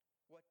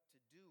what to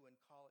do and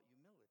call it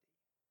humility.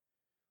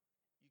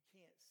 You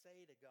can't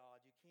say to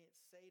God, you can't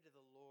say to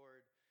the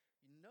Lord,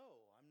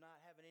 no, I'm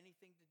not having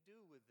anything to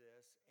do with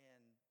this,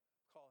 and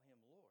call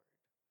him Lord.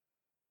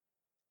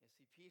 You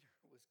see, Peter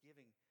was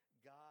giving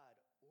God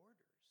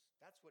orders.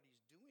 That's what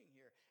he's doing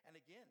here. And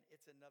again,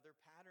 it's another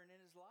pattern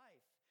in his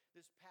life.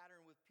 This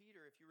pattern with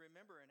Peter, if you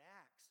remember in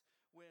Acts,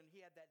 when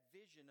he had that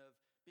vision of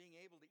being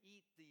able to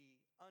eat the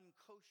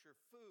unkosher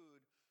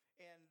food,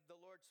 and the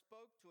Lord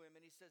spoke to him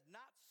and he says,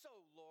 not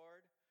so,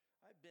 Lord.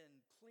 I've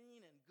been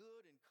clean and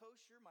good and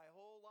kosher my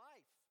whole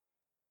life.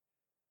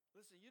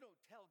 Listen, you don't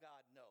tell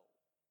God no.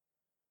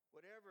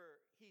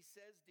 Whatever he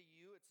says to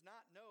you, it's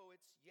not no,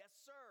 it's yes,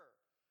 sir.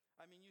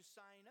 I mean, you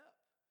sign up.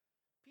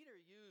 Peter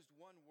used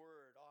one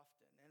word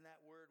often, and that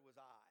word was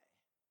I.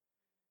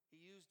 He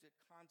used it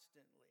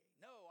constantly.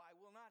 No, I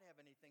will not have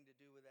anything to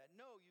do with that.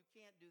 No, you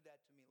can't do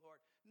that to me,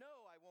 Lord.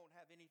 No, I won't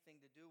have anything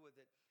to do with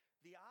it.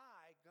 The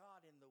I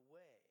got in the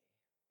way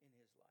in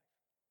his life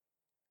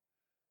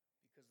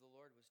because the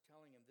Lord was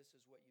telling him this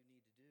is what you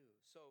need to do.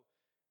 So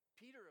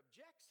Peter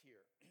objects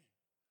here.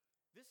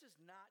 This is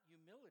not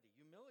humility.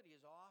 Humility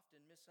is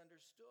often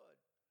misunderstood.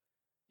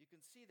 You can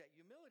see that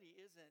humility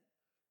isn't,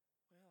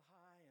 well,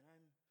 hi, and I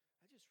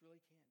just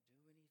really can't do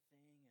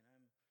anything, and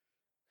I'm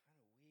kind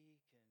of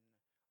weak, and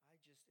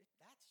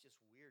that's just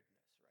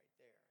weirdness right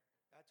there.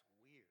 That's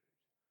weird.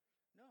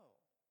 No.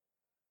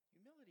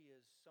 Humility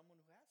is someone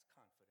who has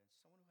confidence,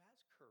 someone who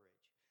has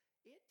courage.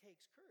 It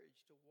takes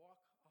courage to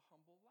walk a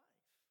humble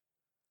life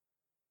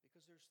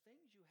because there's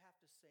things you have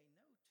to say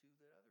no to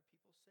that other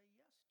people say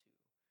yes to.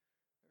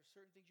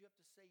 There are certain things you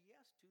have to say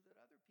yes to that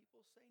other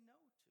people say no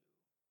to.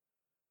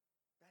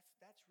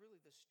 That's really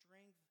the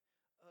strength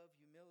of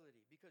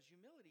humility, because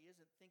humility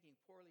isn't thinking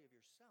poorly of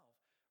yourself.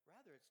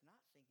 Rather, it's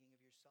not thinking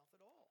of yourself at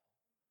all.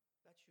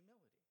 That's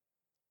humility.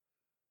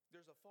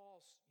 There's a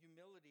false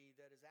humility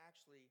that is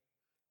actually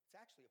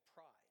a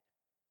pride.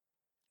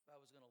 If I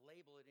was going to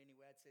label it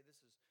anyway, I'd say this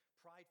is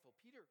prideful.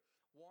 Peter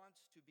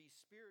wants to be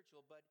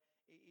spiritual, but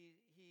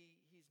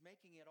he's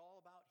making it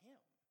all about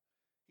him.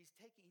 He's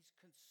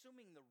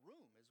consuming the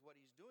room is what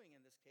he's doing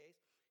in this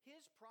case.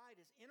 His pride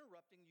is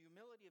interrupting the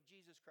humility of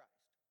Jesus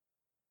Christ.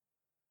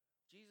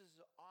 Jesus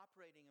is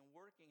operating and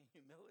working in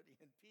humility,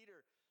 and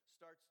Peter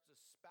starts to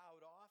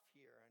spout off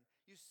here. And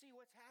you see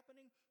what's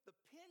happening? The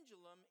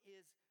pendulum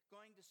is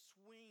going to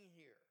swing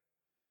here.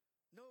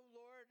 No,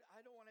 Lord, I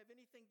don't want to have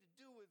anything to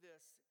do with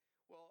this.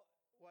 Well,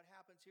 what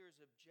happens here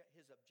is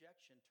his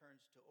objection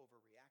turns to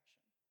overreaction.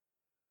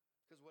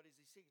 Because what does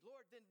he see?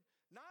 Lord, then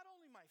not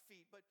only my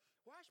feet, but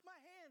wash my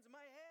hands and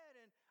my head.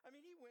 And I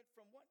mean, he went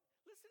from what?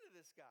 Listen to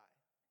this guy.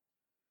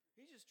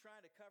 He's just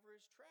trying to cover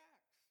his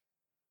tracks.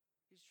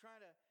 He's trying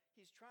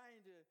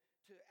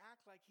to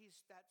act like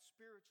he's that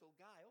spiritual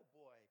guy. Oh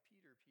boy,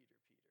 Peter.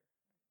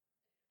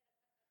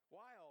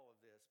 Why all of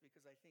this?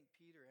 Because I think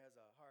Peter has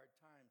a hard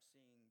time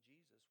seeing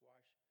Jesus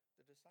wash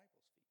the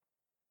disciples' feet.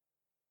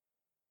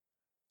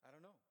 I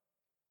don't know.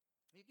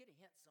 You get a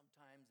hint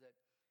sometimes that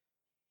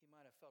he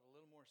might have felt a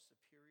little more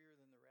superior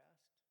than the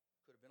rest.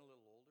 Could have been a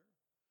little older.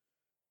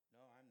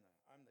 No,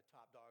 I'm the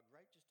top dog,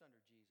 right just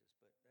under Jesus,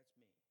 but that's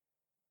me.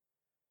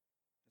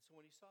 And so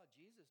when he saw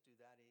Jesus do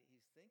that,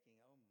 he's thinking,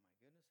 oh my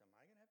goodness, am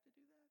I going to have to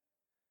do that?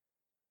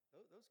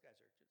 Those guys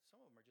some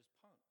of them are just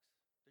punks.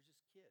 They're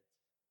just kids.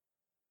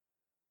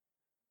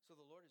 So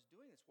the Lord is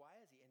doing this. Why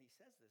is he? And he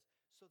says this,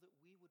 so that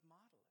we would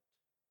model it.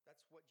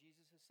 That's what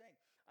Jesus is saying.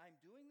 I'm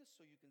doing this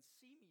so you can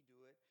see me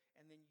do it,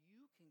 and then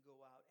you can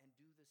go out and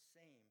do the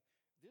same.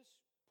 This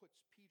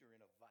puts Peter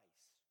in a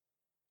vice.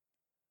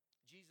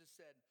 Jesus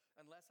said,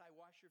 unless I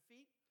wash your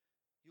feet,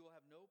 you will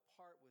have no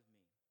part with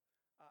me.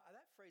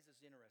 That phrase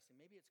is interesting.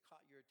 Maybe it's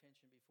caught your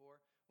attention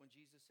before when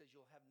Jesus says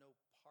you'll have no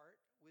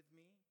part with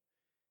me.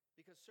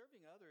 Because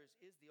serving others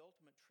is the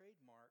ultimate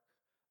trademark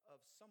of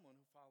someone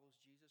who follows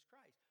Jesus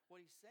Christ. What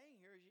he's saying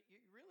here is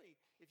you really,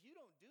 if you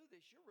don't do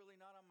this, you're really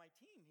not on my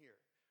team here.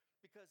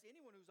 Because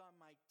anyone who's on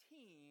my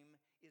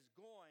team is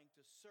going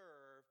to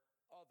serve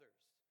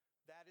others.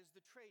 That is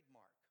the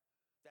trademark.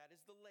 That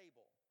is the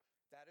label.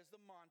 That is the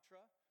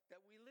mantra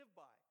that we live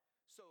by.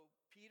 So,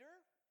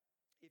 Peter,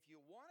 if you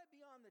want to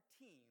be on the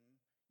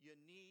team, you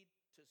need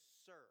to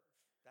serve.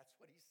 That's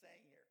what he's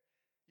saying here.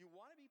 You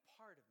want to be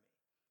part of me.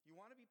 You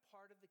want to be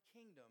part of the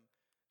kingdom,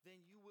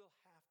 then you will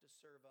have to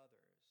serve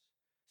others.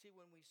 See,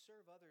 when we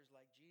serve others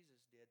like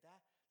Jesus did,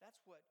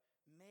 that's what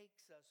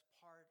makes us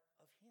part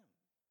of him.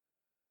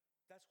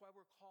 That's why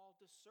we're called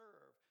to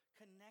serve,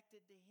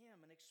 connected to him,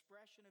 an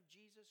expression of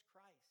Jesus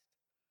Christ.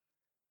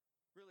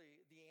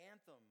 Really, the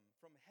anthem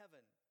from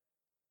heaven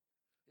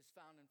is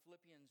found in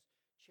Philippians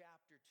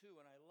chapter 2,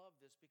 and I love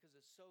this because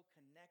it's so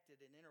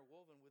connected and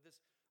interwoven with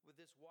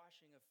this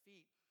washing of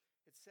feet.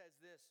 It says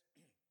this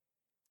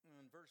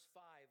in verse 5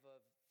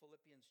 of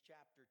Philippians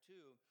chapter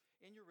 2,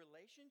 in your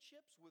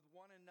relationships with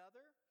one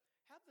another,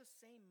 have the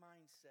same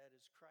mindset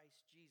as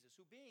Christ Jesus,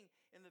 who being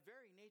in the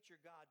very nature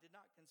God, did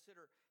not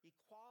consider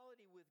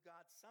equality with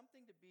God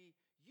something to be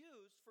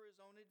used for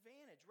his own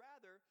advantage.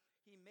 Rather,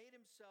 he made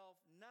himself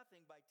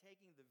nothing by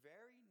taking the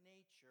very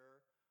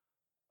nature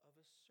of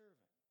a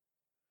servant.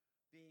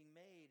 Being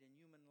made in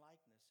human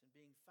likeness and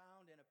being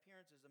found in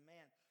appearance as a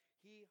man,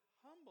 he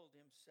humbled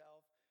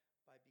himself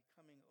by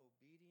becoming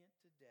obedient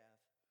to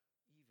death,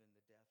 even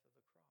the death of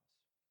the cross.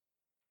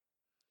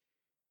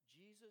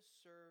 Jesus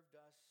served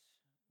us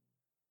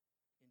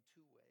in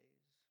two ways.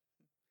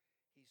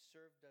 He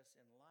served us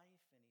in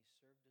life and he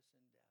served us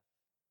in death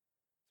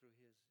through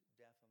his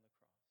death on the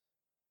cross.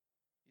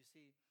 You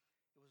see,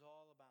 it was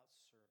all about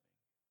serving.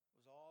 It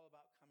was all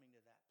about coming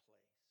to that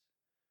place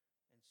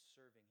and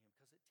serving him,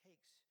 because it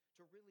takes,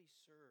 to really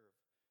serve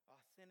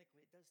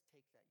authentically, it does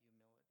take that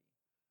humility.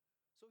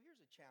 So here's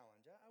a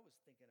challenge. I was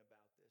thinking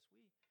about this.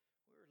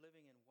 We're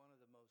living in one of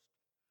the most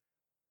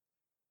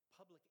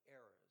public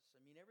eras.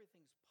 I mean,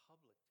 everything's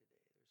public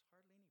today. There's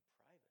hardly any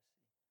privacy.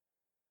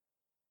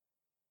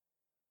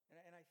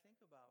 And I think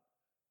about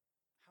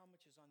how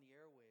much is on the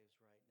airwaves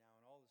right now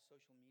and all the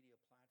social media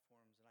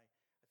platforms, and I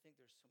think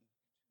there's some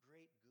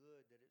great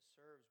good that it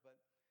serves, but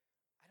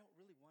I don't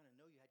really want to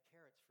know you had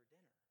carrots for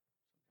dinner.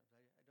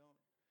 Sometimes I don't,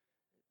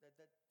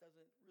 that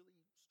doesn't really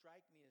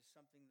strike me as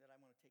something that I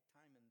want to take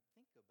time and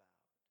think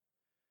about.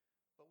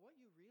 But what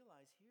you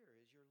realize here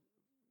is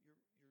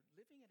you're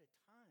living at a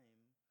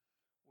time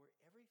where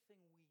everything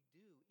we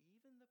do,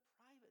 even the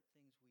private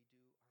things we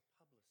do, are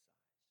publicized.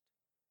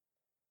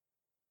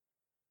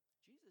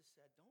 Jesus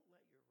said, don't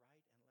let your right and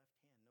left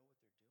hand know what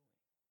they're doing.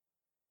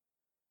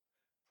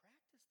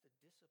 Practice the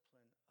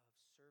discipline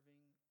of serving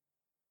with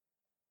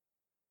anonymity.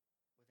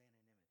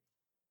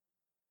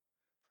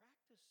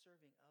 Practice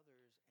serving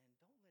others and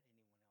don't let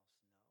anyone else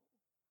know.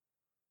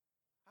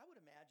 I would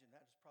imagine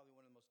that is probably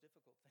one of the most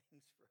difficult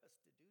things for us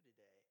to do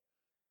today.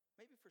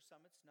 Maybe for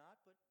some it's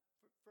not, but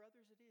for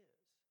others it is.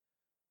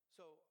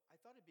 So I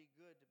thought it'd be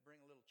good to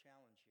bring a little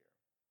challenge here.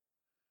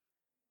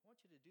 I want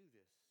you to do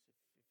this.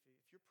 If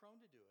you're prone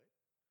to do it,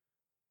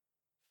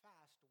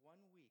 fast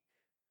 1 week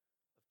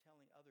of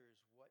telling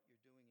others what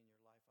you're doing in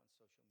your life on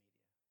social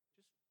media.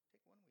 Just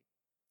take 1 week.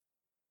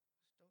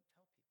 Just don't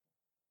tell people.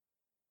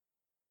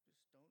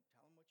 Just don't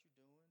tell them what you're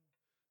doing.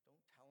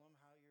 Don't tell them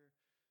how you're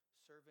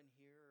serving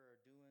here or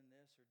doing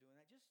this or doing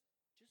that.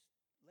 Just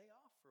lay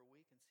off for a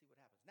week and see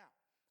what happens. Now,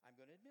 I'm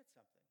going to admit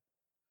something.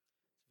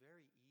 It's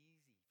very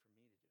easy for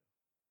me to do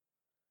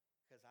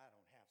because I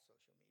don't have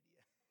social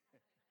media.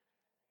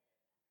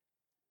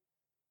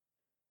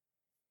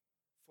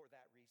 For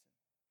that reason.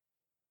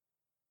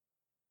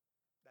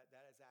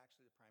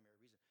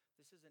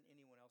 This isn't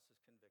anyone else's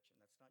conviction.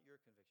 That's not your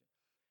conviction.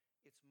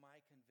 It's my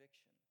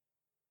conviction.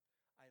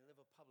 I live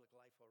a public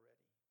life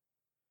already.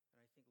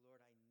 And I think,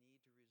 Lord, I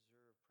need to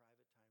reserve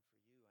private time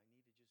for you. I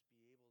need to just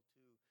be able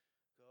to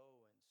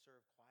go and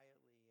serve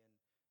quietly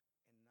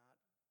and not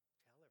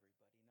tell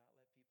everybody, not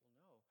let people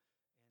know.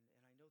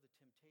 And I know the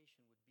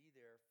temptation would be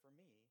there for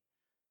me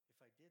if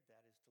I did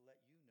that, is to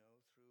let you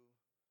know through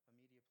a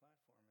media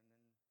platform. And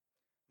then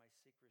my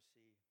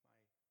secrecy,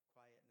 my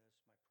quietness,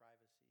 my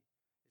privacy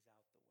is out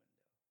the window.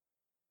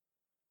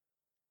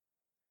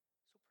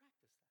 So practice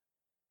that.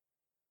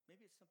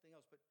 Maybe it's something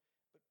else, but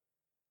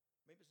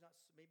maybe it's not.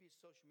 Maybe it's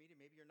social media.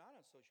 Maybe you're not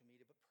on social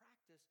media, but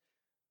practice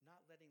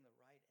not letting the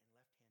right and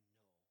left hand know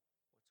what's going on.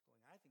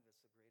 I think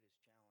that's the greatest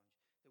challenge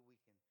that we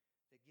can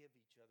give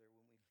each other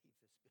when we leave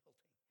this building.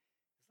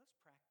 Is let's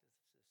practice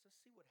this. Let's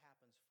see what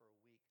happens for a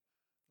week.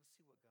 Let's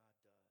see what God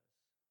does.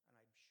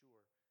 And I'm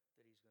sure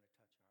that he's going to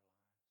touch our lives.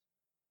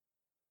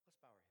 Let's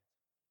bow our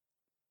heads.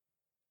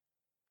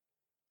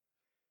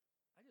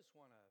 I just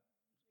want to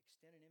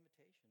extend an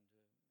invitation to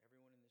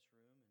everyone in this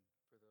room and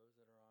for those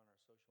that are on our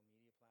social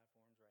media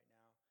platforms right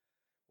now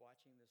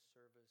watching this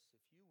service,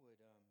 if you would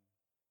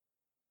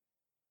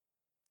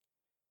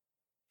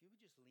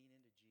just lean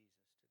into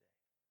Jesus today.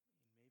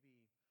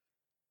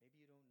 Maybe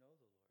you don't know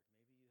the Lord.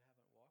 Maybe you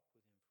haven't walked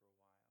with him for a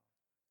while.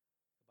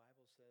 The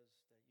Bible says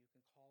that you can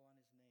call on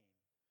his name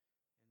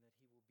and that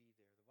he will be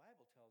there. The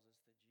Bible tells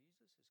us that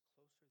Jesus is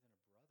closer than a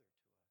brother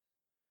to us,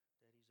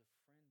 that he's a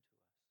friend to us.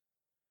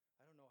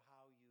 I don't know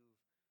how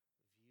you've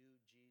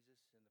viewed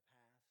Jesus in the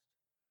past,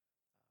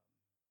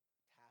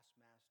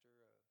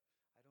 taskmaster.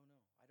 I don't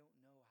know. I don't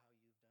know how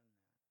you've done that.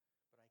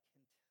 But I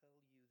can tell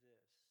you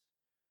this,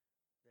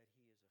 that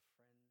he is a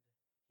friend,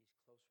 he's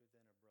closer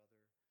than a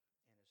brother,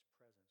 and his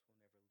presence will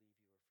never leave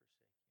you or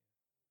forsake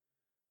you.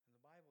 And the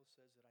Bible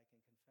says that I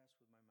can confess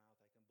with my mouth,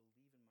 I can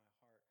believe in my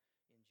heart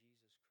in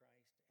Jesus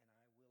Christ, and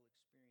I will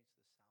experience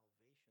the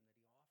salvation that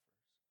he offers.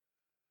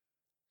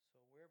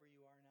 So wherever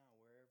you are now,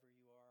 wherever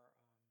you are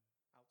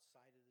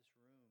outside of this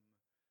room,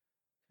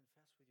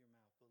 confess with your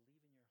mouth,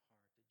 believe in your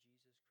heart that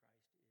Jesus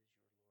Christ is your Lord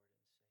and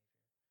Savior.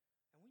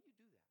 And when you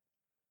do that,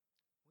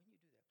 please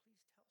tell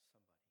somebody,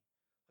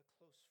 a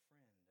close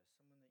friend,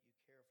 someone that you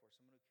care for,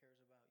 someone who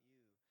cares about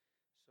you,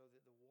 so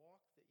that the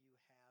walk that you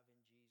have in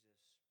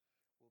Jesus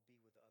will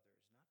be with others,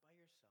 not by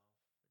yourself.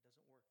 It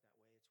doesn't work that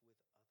way. It's with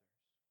others.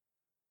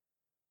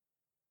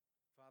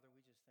 Father,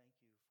 we just thank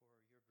you for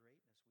your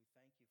greatness. We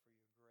thank you for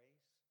your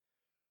grace.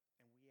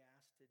 And we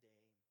ask today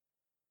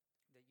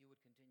that you would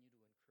continue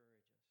to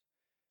encourage us.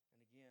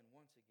 And again,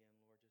 once again,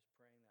 Lord, just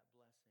praying that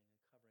blessing and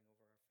covering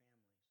over our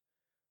families,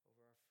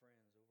 over our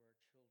friends, over our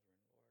children.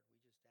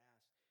 Lord, we just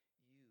ask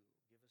you,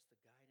 give us the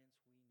guidance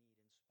we need.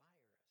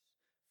 Inspire us.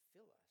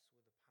 Fill us with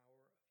the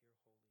power of your Holy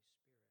Spirit.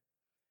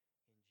 In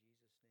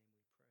Jesus'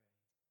 name we pray.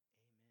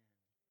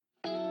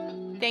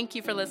 Amen. Thank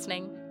you for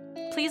listening.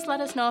 Please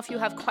let us know if you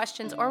have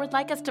questions or would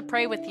like us to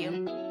pray with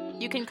you.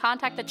 You can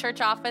contact the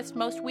church office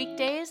most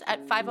weekdays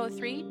at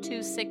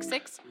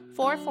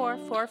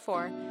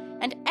 503-266-4444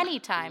 and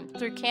anytime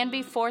through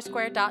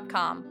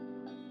canbyfoursquare.com.